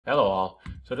Hello all.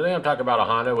 So today I'm talking about a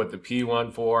Honda with the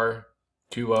P1420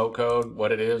 code,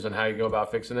 what it is and how you go about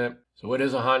fixing it. So what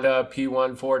is a Honda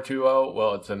P1420?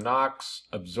 Well, it's a NOx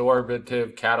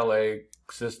absorptive catalytic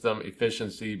system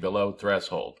efficiency below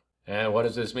threshold. And what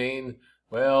does this mean?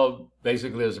 Well,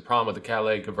 basically there's a problem with the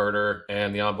catalytic converter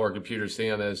and the onboard computer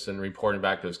seeing this and reporting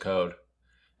back this code.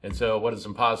 And so what are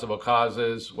some possible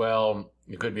causes? Well,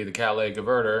 it could be the catalytic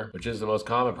converter, which is the most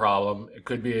common problem. It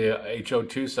could be a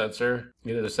HO2 sensor,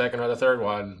 either the second or the third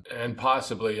one, and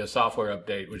possibly a software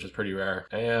update, which is pretty rare.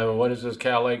 And what is this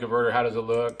catalytic converter? How does it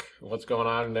look? What's going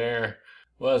on in there?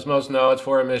 Well, as most know, it's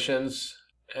for emissions,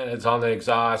 and it's on the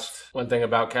exhaust. One thing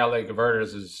about catalytic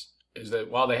converters is that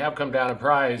while they have come down in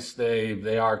price,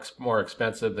 they are more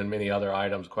expensive than many other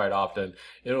items quite often.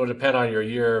 It will depend on your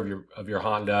year of your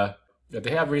Honda. But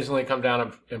they have recently come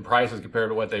down in prices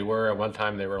compared to what they were. At one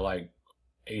time, they were like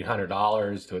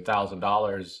 $800 to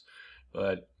 $1,000.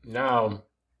 But now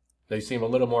they seem a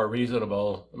little more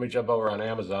reasonable. Let me jump over on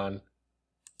Amazon.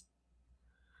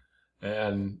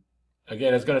 And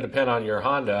again, it's going to depend on your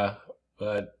Honda,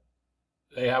 but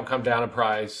they have come down in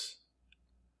price.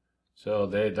 So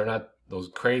they're not those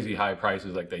crazy high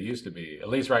prices like they used to be. At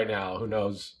least right now. Who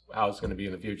knows how it's going to be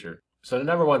in the future. So the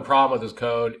number one problem with this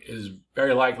code is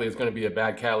very likely it's going to be a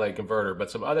bad catalytic converter,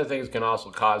 but some other things can also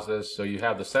cause this. So you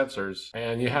have the sensors,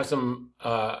 and you have some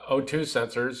O2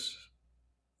 sensors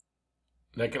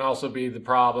that can also be the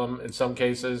problem in some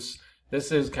cases.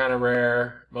 This is kind of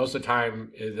rare. Most of the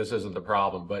time, this isn't the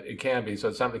problem, but it can be. So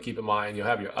it's something to keep in mind. You'll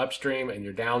have your upstream and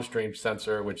your downstream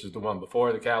sensor, which is the one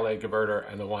before the catalytic converter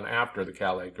and the one after the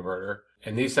catalytic converter.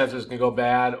 And these sensors can go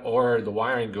bad, or the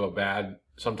wiring go bad.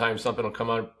 Sometimes something will come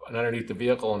up underneath the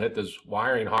vehicle and hit this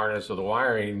wiring harness or the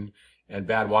wiring, and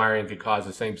bad wiring could cause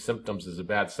the same symptoms as a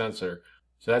bad sensor.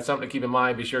 So that's something to keep in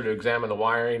mind. Be sure to examine the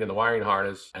wiring and the wiring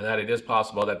harness, and that it is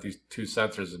possible that these two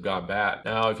sensors have gone bad.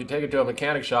 Now, if you take it to a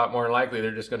mechanic shop, more than likely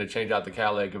they're just going to change out the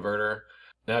catalytic converter.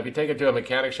 Now, if you take it to a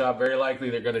mechanic shop, very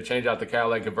likely they're going to change out the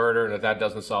catalytic converter, and if that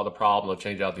doesn't solve the problem, they'll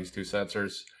change out these two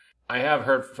sensors. I have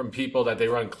heard from people that they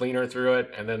run cleaner through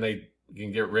it, and then they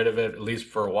can get rid of it, at least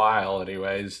for a while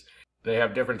anyways. They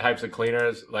have different types of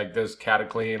cleaners, like this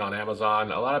CataClean on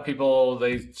Amazon. A lot of people,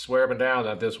 they swear up and down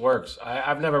that this works.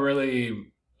 I've never really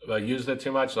used it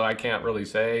too much, so I can't really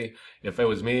say. If it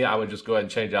was me, I would just go ahead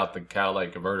and change out the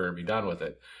catalytic converter and be done with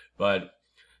it. But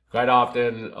quite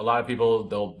often, a lot of people,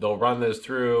 they'll run this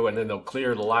through and then they'll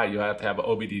clear the light. You have to have an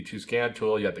OBD2 scan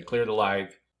tool. You have to clear the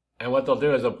light. And what they'll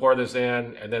do is they'll pour this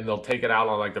in and then they'll take it out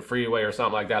on like the freeway or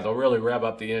something like that. They'll really rev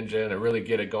up the engine and really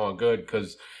get it going good,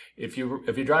 because if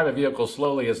you drive a vehicle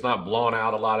slowly, it's not blowing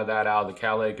out a lot of that out of the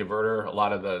catalytic converter, a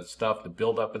lot of the stuff to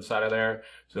build up inside of there.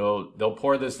 So they'll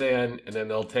pour this in and then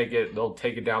they'll take it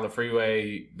down the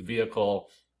freeway, the vehicle,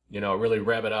 really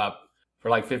rev it up for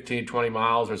like 15, 20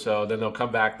 miles or so. Then they'll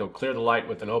come back, they'll clear the light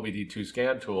with an OBD2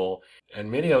 scan tool.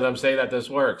 And many of them say that this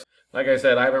works. Like I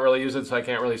said, I haven't really used it, so I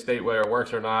can't really state whether it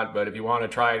works or not. But if you want to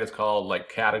try it, it's called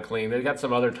like CataClean. They've got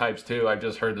some other types too. I've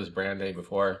just heard this brand name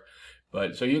before.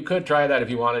 But so you could try that if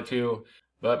you wanted to.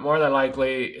 But more than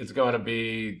likely, it's going to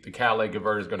be the catalytic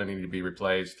converter is going to need to be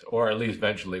replaced, or at least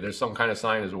eventually. There's some kind of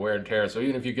sign as wear and tear. So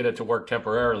even if you get it to work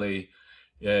temporarily,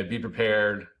 be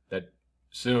prepared that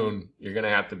soon you're going to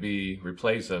have to be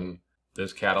replacing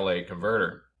this catalytic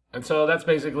converter. And so that's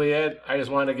basically it. I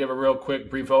just wanted to give a real quick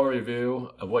brief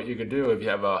overview of what you can do if you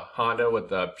have a Honda with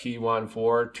the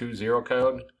P1420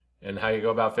 code and how you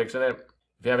go about fixing it.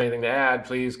 If you have anything to add,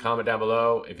 please comment down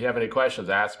below. If you have any questions,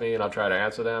 ask me and I'll try to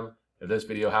answer them. If this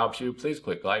video helps you, please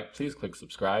click like, please click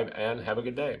subscribe, and have a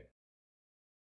good day.